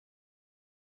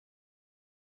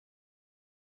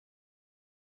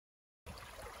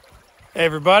Hey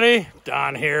everybody,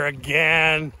 Don here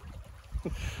again.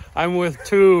 I'm with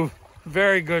two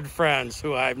very good friends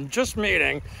who I'm just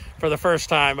meeting for the first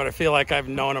time, but I feel like I've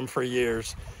known them for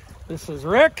years. This is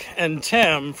Rick and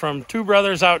Tim from Two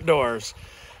Brothers Outdoors.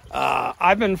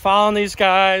 I've been following these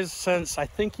guys since I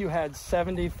think you had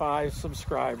 75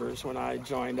 subscribers when I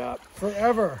joined up.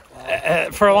 Forever.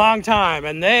 For a long time,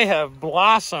 and they have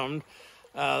blossomed.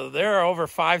 They're over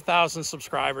 5,000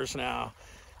 subscribers now.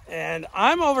 And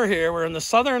I'm over here, we're in the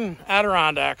southern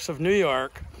Adirondacks of New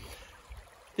York.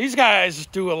 These guys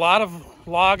do a lot of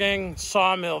logging,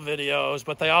 sawmill videos,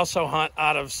 but they also hunt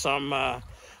out of some,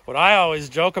 what I always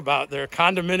joke about, they're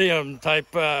condominium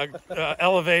type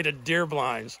elevated deer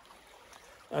blinds.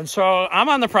 And so I'm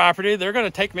on the property, they're gonna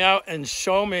take me out and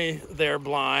show me their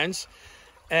blinds.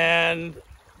 And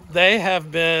they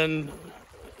have been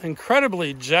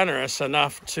incredibly generous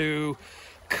enough to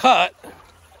cut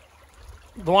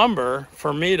lumber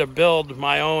for me to build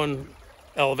my own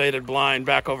elevated blind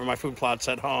back over my food plots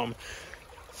at home.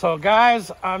 So guys,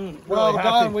 I'm really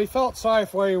happy. Don, we felt sorry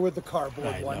for you with the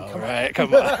cardboard one. Come right?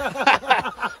 Come on.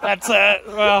 That's it.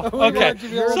 Well, okay.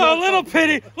 So little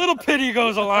pity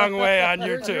goes a long way on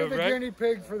YouTube, you're the right? guinea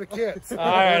pig for the kids. All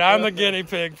right, I'm the guinea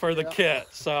pig for the kit.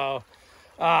 So,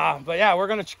 but yeah, we're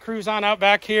gonna cruise on out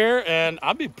back here, and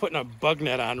I'll be putting a bug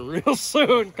net on real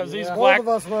soon because these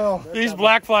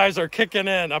black flies are kicking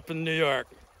in up in New York.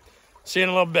 See you in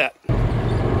a little bit.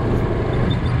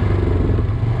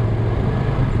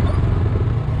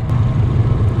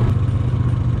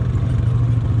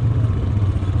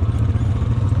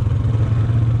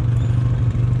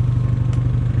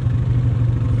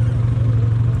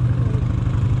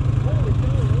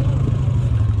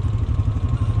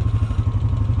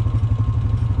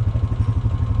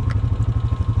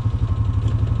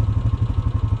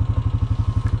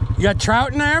 You got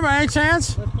trout in there by any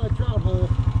chance? That's my trout hole.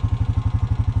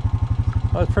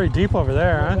 Oh, it's pretty deep over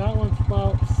there, huh? That one's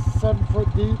about 7 foot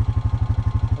deep.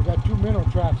 I got 2 minnow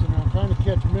traps in there. I'm trying to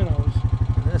catch minnows.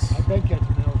 I've been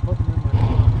catching minnows, putting them in my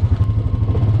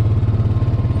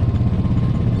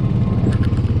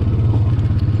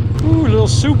trap. Ooh, a little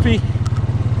soupy.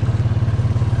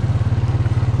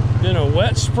 Been a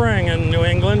wet spring in New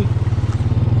England.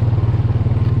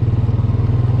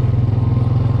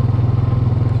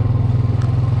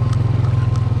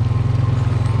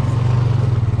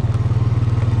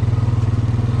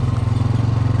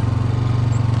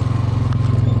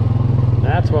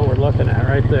 That's what we're looking at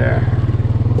right there.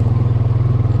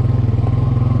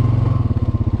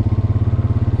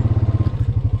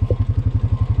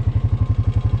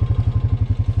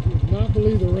 You would not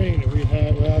believe the rain that we've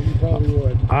had. Well, you probably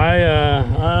would. I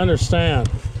understand.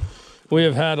 We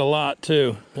have had a lot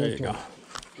too. There you go.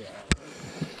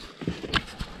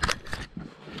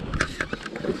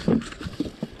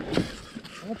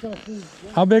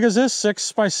 How big is this?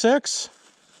 6 by 6?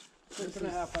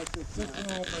 6.5 by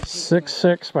 6.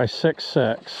 6 by 6.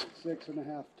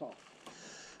 6.5 tall.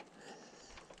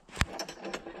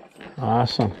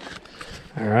 Awesome.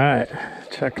 All right,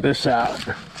 check this out.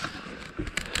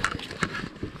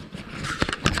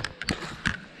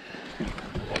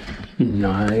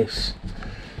 Nice.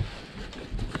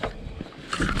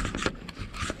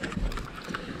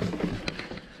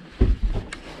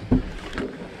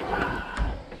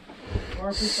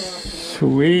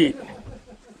 Sweet.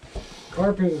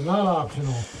 Carpet is not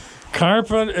optional.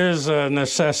 Carpet is a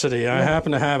necessity. I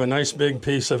happen to have a nice big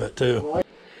piece of it too.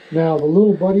 Now the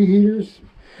little buddy heaters,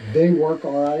 they work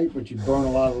all right, but you burn a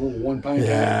lot of little 1 pint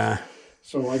tanks.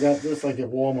 So I got this like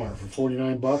at Walmart for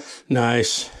 49 bucks.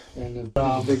 Nice. And it's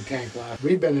a big tank last.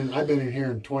 I've been in here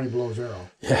in 20 below zero.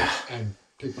 Yeah. And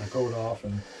take my coat off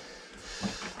and.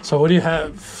 So what do you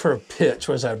have for a pitch?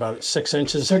 Was that about 6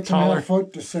 inches taller? 6.5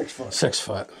 foot to 6 foot. 6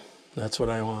 foot. That's what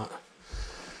I want.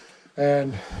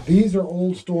 And these are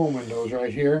old storm windows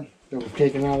right here that were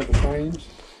taken out of the frames.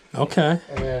 Okay.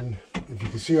 And if you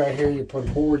can see right here, you put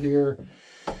a board here,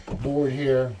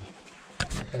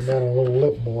 and then a little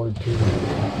lip board to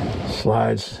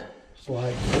slide.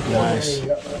 Nice.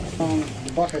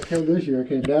 The buck I killed this year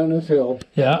came down this hill.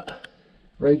 Yeah.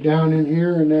 Right down in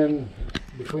here, and then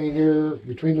between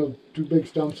the 2 big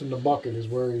stumps and the bucket is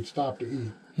where he stopped to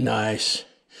eat. Nice.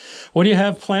 What do you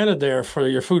have planted there for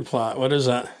your food plot? What is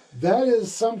that? That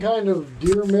is some kind of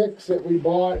deer mix that we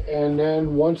bought, and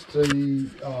then once we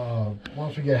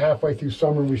get halfway through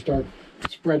summer, we start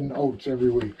spreading oats every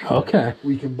week. Okay.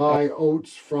 We can buy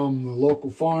oats from the local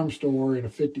farm store in a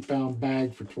 50-pound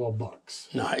bag for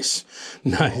 $12. Nice.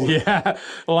 Nice. Yeah,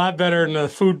 a lot better than the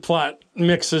food plot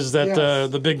mixes that Yes.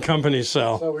 the big companies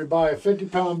sell. So we buy a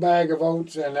 50-pound bag of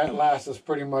oats, and that lasts us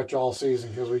pretty much all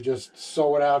season because we just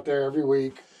sow it out there every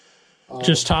week.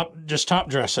 Just top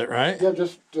dress it, right? Yeah,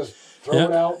 just throw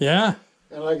it out. Yeah.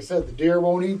 And like I said, the deer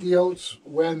won't eat the oats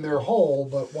when they're whole,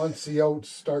 but once the oats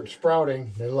start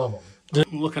sprouting, they love them.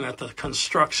 I'm looking at the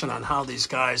construction on how these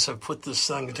guys have put this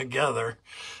thing together,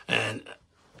 and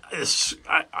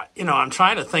I'm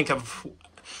trying to think of.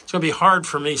 It's going to be hard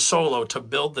for me solo to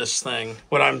build this thing.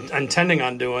 What I'm intending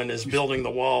on doing is building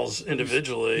the walls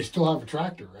individually. You still have a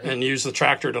tractor, right? And use the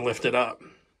tractor to lift it up.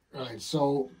 Right.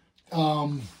 So,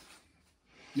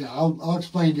 yeah, I'll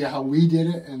explain to you how we did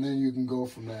it, and then you can go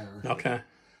from there. Okay.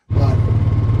 But, all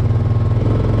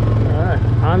right,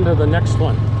 on to the next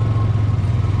one.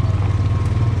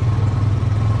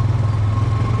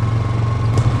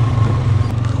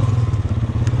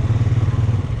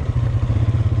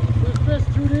 just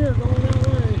missed 2 deer going that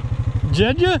way.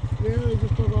 Did you? Yeah, they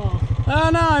just took off. Oh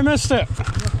no, I missed it. Must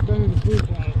have been in the food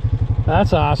plot.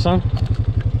 That's awesome.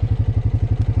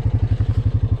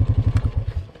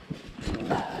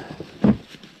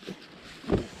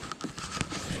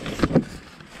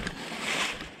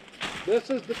 This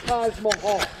is the Taj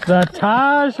Mahal. The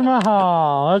Taj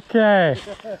Mahal. Okay.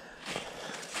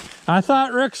 I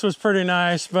thought Rick's was pretty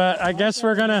nice, but I guess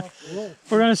we're gonna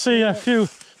see a few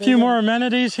more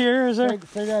amenities here. Is there?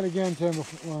 Say that again, Tim.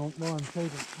 Well, no, I'm taking.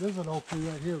 There's an oak tree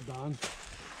right here, Don.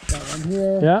 Got one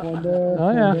here. Yeah. One there. Oh,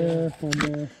 one yeah. there. One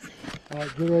there. All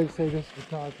right, get ready to say this is the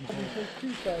Taj Mahal. There's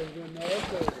 2 sides in there.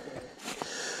 Okay.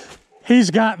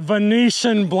 He's got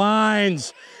Venetian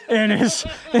blinds in his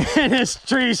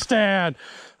tree stand.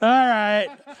 All right.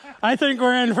 I think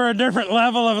we're in for a different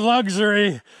level of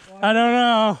luxury. I don't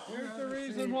know. Here's the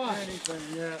reason why.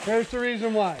 Here's the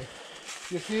reason why.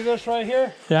 You see this right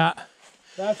here? Yeah.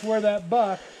 That's where that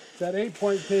buck, that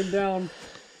 8-point came down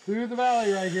through the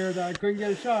valley right here that I couldn't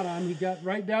get a shot on. He got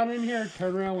right down in here,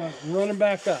 turned around, went running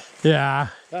back up. Yeah.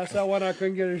 That's that one I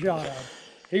couldn't get a shot on.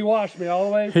 He watched me all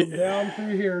the way from down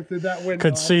through here, through that window.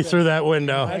 Could see through that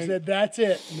window. I said, that's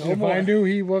it. No more. If I knew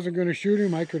he wasn't going to shoot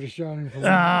him, I could have shot him. From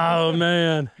Oh,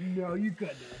 man. No, you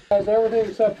couldn't. Has everything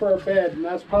except for a bed, and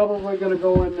that's probably going to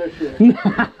go in this year.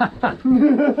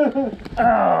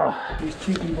 Oh, These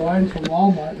cheapy blinds from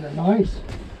Walmart, and they're nice.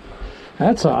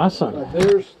 that's awesome. But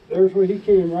there's where he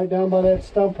came, right down by that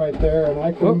stump right there, and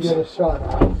I couldn't get a shot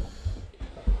on him.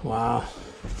 Wow.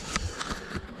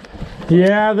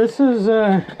 Yeah, this is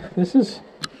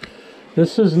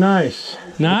nice.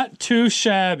 Not too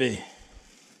shabby.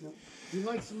 He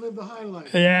likes to live the high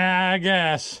life. Yeah, I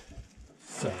guess.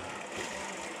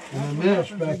 And this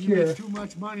back here. Make too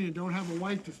much money and don't have a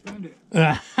wife to spend it.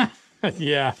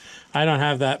 Yeah, I don't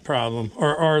have that problem,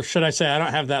 or should I say, I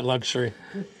don't have that luxury.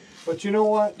 But you know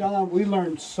what, Don? We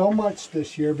learned so much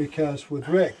this year because with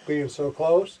Rick being so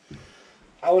close,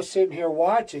 I was sitting here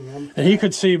watching him. And he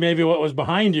could see maybe what was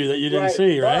behind you that you didn't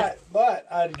see, right? But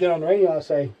I'd get on the radio and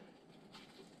say,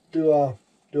 do a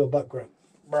butt grunt.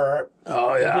 Burp.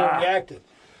 Oh, They yeah. reacted.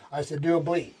 I said, do a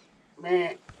bleat.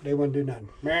 Meh. They wouldn't do nothing.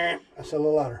 Meh. I said a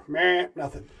little louder. Meh.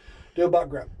 Nothing. Do a butt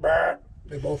grunt. Burp.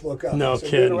 They both look up. No I said,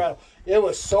 kidding. "Do the rattle." It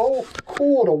was so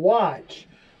cool to watch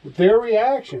their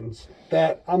reactions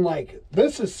that I'm like,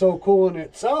 this is so cool in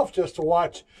itself just to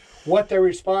watch what they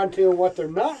respond to and what they're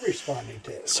not responding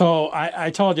to. So I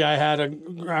told you I had a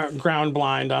ground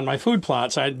blind on my food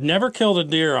plots. I'd never killed a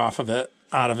deer out of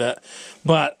it.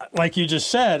 But like you just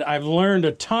said, I've learned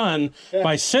a ton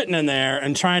by sitting in there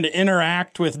and trying to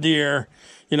interact with deer,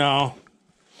 you know.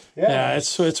 Yeah,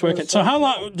 it's wicked. So how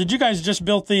long did you guys just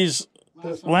built these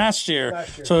last year?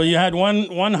 So you had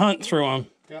one hunt through them.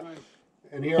 Yeah.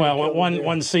 And here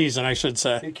one season, I should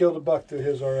say. He killed a buck through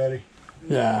his already.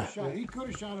 Yeah. He could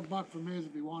have shot a buck from his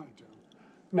if he wanted to.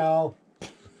 No,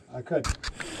 I couldn't.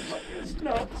 It's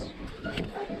nuts.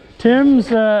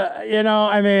 Tim's,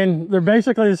 I mean, they're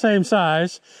basically the same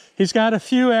size. He's got a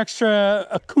few extra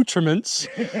accoutrements,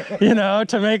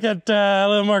 to make it a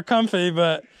little more comfy,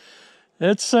 but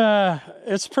it's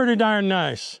pretty darn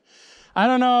nice. I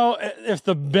don't know if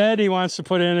the bed he wants to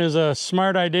put in is a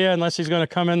smart idea unless he's going to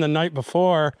come in the night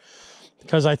before,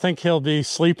 because I think he'll be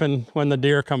sleeping when the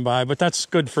deer come by, but that's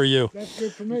good for you. That's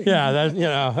good for me. Yeah,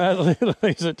 that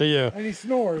leaves it to you. And he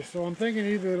snores, so I'm thinking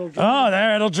either it'll drive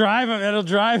it'll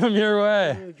drive him your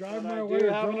way. drive my way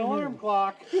or have an alarm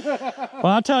clock. Well,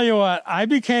 I'll tell you what, I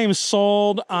became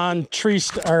sold on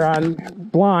on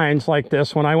blinds like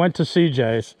this when I went to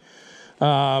CJ's.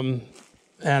 And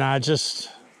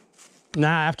Nah,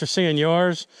 after seeing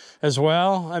yours as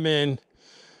well, I mean,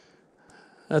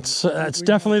 that's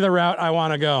definitely the route I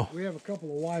want to go. We have a couple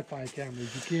of Wi-Fi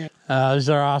cameras. You can't. These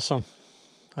are awesome.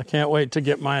 I can't wait to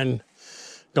get mine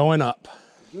going up.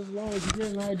 Just as long as you get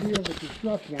an idea of the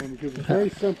construction on it, because it's very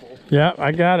simple. Yeah,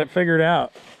 I got it figured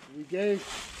out. We gave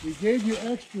you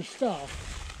extra stuff,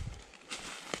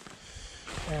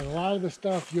 and a lot of the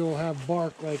stuff you'll have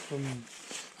bark like from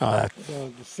the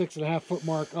 6.5 foot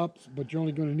mark up, but you're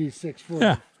only going to need 6 foot.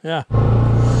 Yeah, yeah.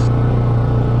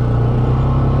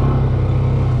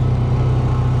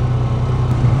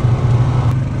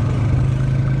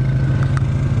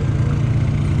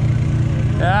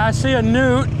 Yeah, I see a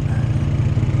newt.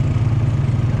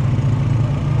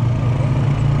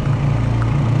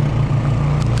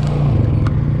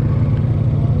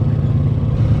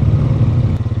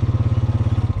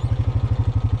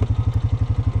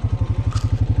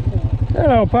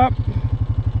 Hello, pup.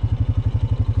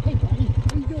 Hey, buddy,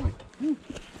 what are you doing?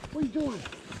 What are you doing?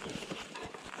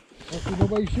 Hopefully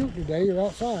nobody's shooting today. You're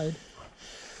outside.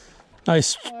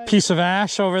 Nice piece of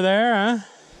ash over there, huh?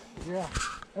 Yeah,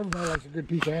 everybody likes a good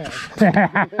piece of ash.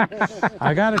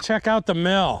 I gotta check out the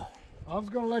mill. I was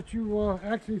going to let you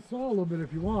actually saw a little bit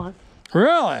if you want,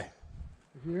 Really?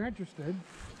 if you're interested.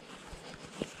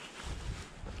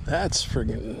 That's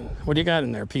friggin'... What do you got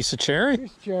in there? Piece of cherry?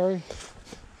 Piece of cherry.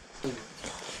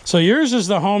 So yours is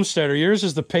the Homesteader. Yours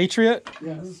is the Patriot?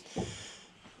 Yes.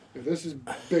 This is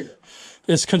bigger.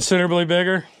 It's considerably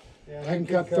bigger? Yeah, I can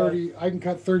cut 30. I can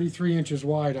cut 33 inches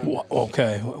wide on it.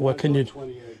 Okay. What can you...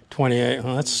 28. 28.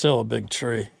 Well, that's still a big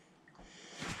tree.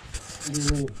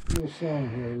 Little song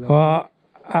here. Well,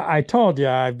 I told you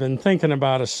I've been thinking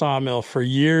about a sawmill for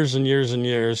years and years and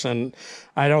years, and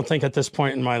I don't think at this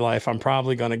point in my life I'm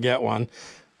probably going to get one.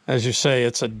 As you say,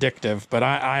 it's addictive, but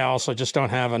I also just don't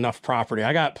have enough property.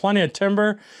 I got plenty of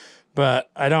timber, but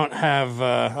I don't have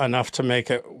enough to make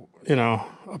it, you know,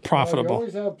 profitable. You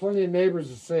always have plenty of neighbors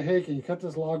that say, "Hey, can you cut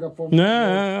this log up for me?"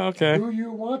 No, okay. Do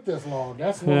you want this log?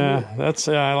 That's what. Yeah, that's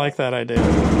I like that idea. See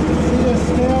this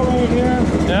scale right here?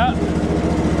 Yeah.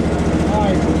 All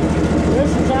right. This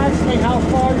is actually how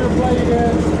far your blade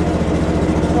is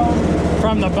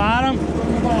From the bottom?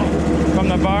 from the bottom. From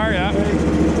the bar, yeah. Okay?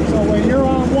 So when you're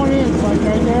on 1 inch, like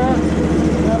right there,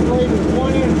 that blade is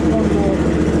 1 inch from the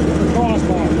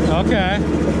crossbar. Okay.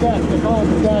 The deck, they call it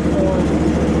the deck or...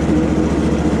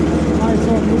 Alright,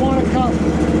 so if you want to cut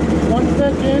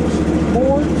 1/5 inch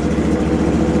boards,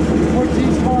 put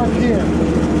these mark here.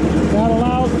 That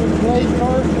allows for the blade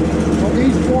cart. On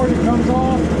each board it comes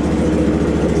off.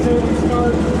 Say we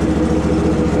start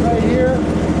right here,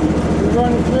 we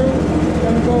run it through,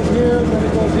 then it goes here, then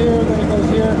it goes here, then it goes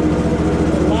here.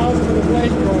 It allows for the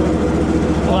blade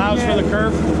curve. Allows for the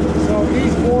curve. So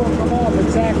each board will come off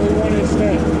exactly 1 inch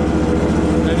thick.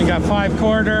 Then you got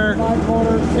 5/4, 5/4,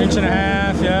 1.5 inches,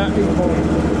 yeah.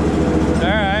 8/4. All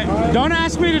right. Don't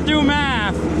ask me to do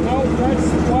math. No, that's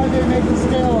why they make the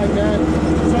scale like that,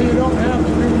 so you don't have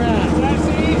to do math. That's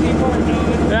the easy part,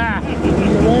 David. Yeah.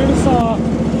 When you're ready to saw,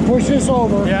 push this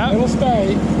over, Yeah. it'll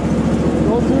stay,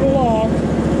 go through the log,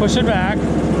 Push it back.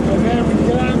 and then when you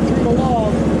get on through the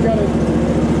log, you gotta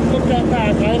flip that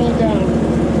back, idle it down,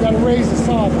 you gotta raise the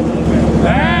saw a little bit.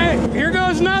 Hey, here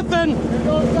goes nothing. Here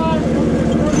goes Don.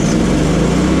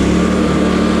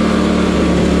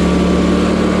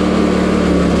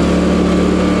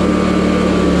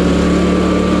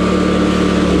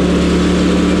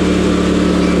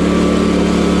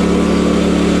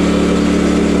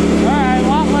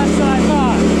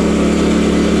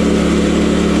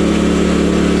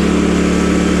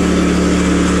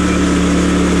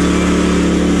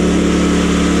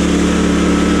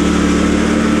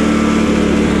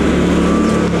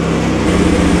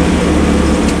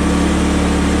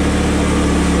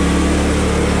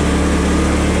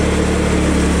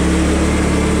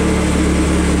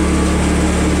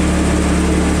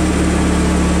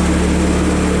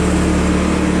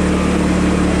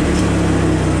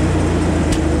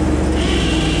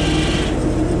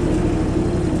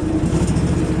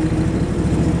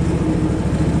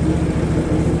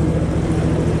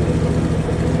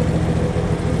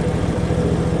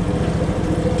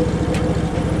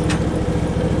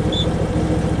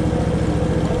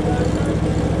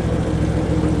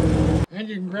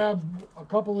 You can grab a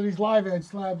couple of these live edge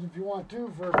slabs if you want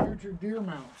to for future deer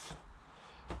mounts.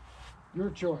 Your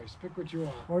choice. Pick what you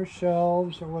want. Or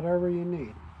shelves or whatever you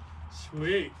need.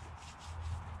 Sweet.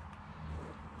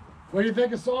 What do you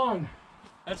think of sawing?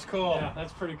 That's cool. Yeah,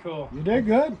 that's pretty cool. You did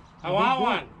good. I want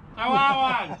one. I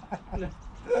want one.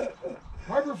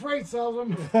 Harbor Freight sells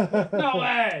them. No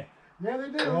way. Yeah, they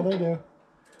do. Yeah, they do.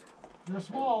 They're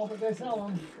small, but they sell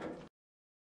them.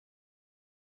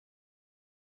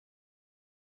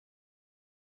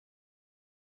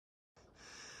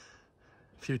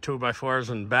 few 2x4s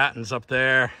and battens up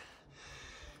there.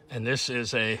 And this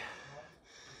is a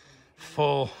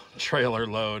full trailer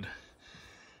load.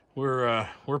 We're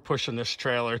pushing this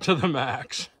trailer to the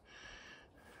max.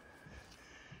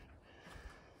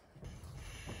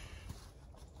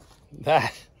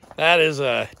 That is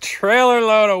a trailer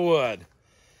load of wood.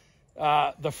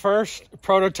 The first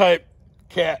prototype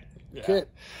kit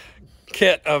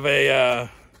of a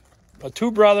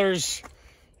Two Brothers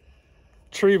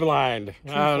tree blind.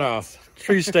 I don't know.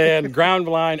 Tree stand, ground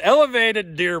blind,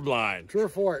 elevated deer blind. Tree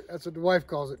fort. That's what the wife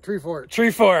calls it. Tree fort.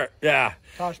 Tree fort, yeah.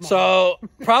 So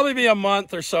probably be a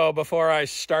month or so before I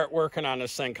start working on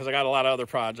this thing because I got a lot of other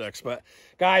projects. But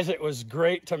guys, it was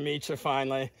great to meet you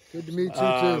finally. Good to meet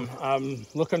you too. I'm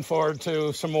looking forward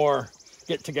to some more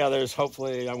get-togethers.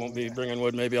 Hopefully I won't be bringing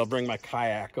wood. Maybe I'll bring my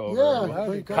kayak over.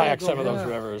 Yeah, kayak some of those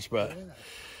rivers. But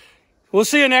we'll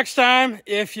see you next time.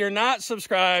 If you're not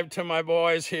subscribed to my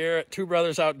boys here at Two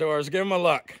Brothers Outdoors, give them a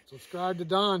look. Subscribe to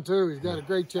Don too. He's got a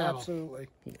great channel. Absolutely.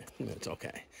 It's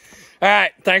okay. All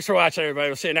right. Thanks for watching, everybody.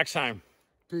 We'll see you next time.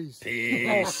 Peace.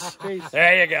 Peace. Peace.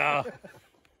 There you go.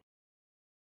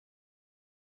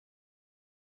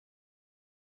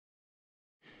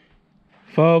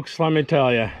 Folks, let me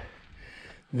tell you,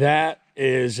 that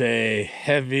is a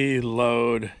heavy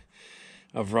load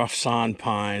of rough sawn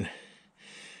pine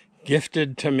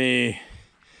gifted to me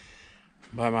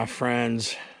by my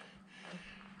friends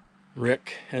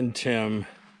Rick and Tim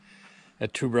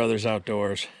at Two Brothers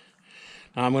Outdoors.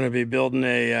 Now, I'm going to be building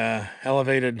a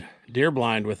elevated deer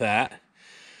blind with that,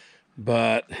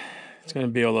 but it's going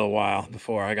to be a little while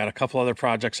before. I got a couple other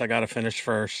projects I got to finish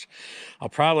first. I'll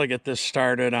probably get this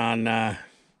started on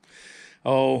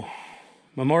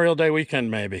Memorial Day weekend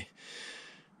maybe.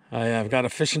 I've got a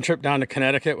fishing trip down to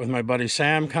Connecticut with my buddy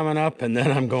Sam coming up, and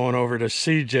then I'm going over to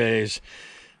CJ's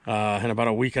in about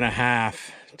a week and a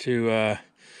half to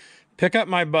pick up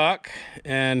my buck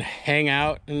and hang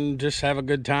out and just have a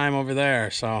good time over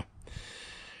there. So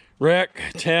Rick,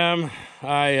 Tim,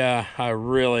 I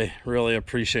really, really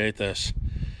appreciate this.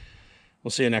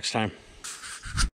 We'll see you next time.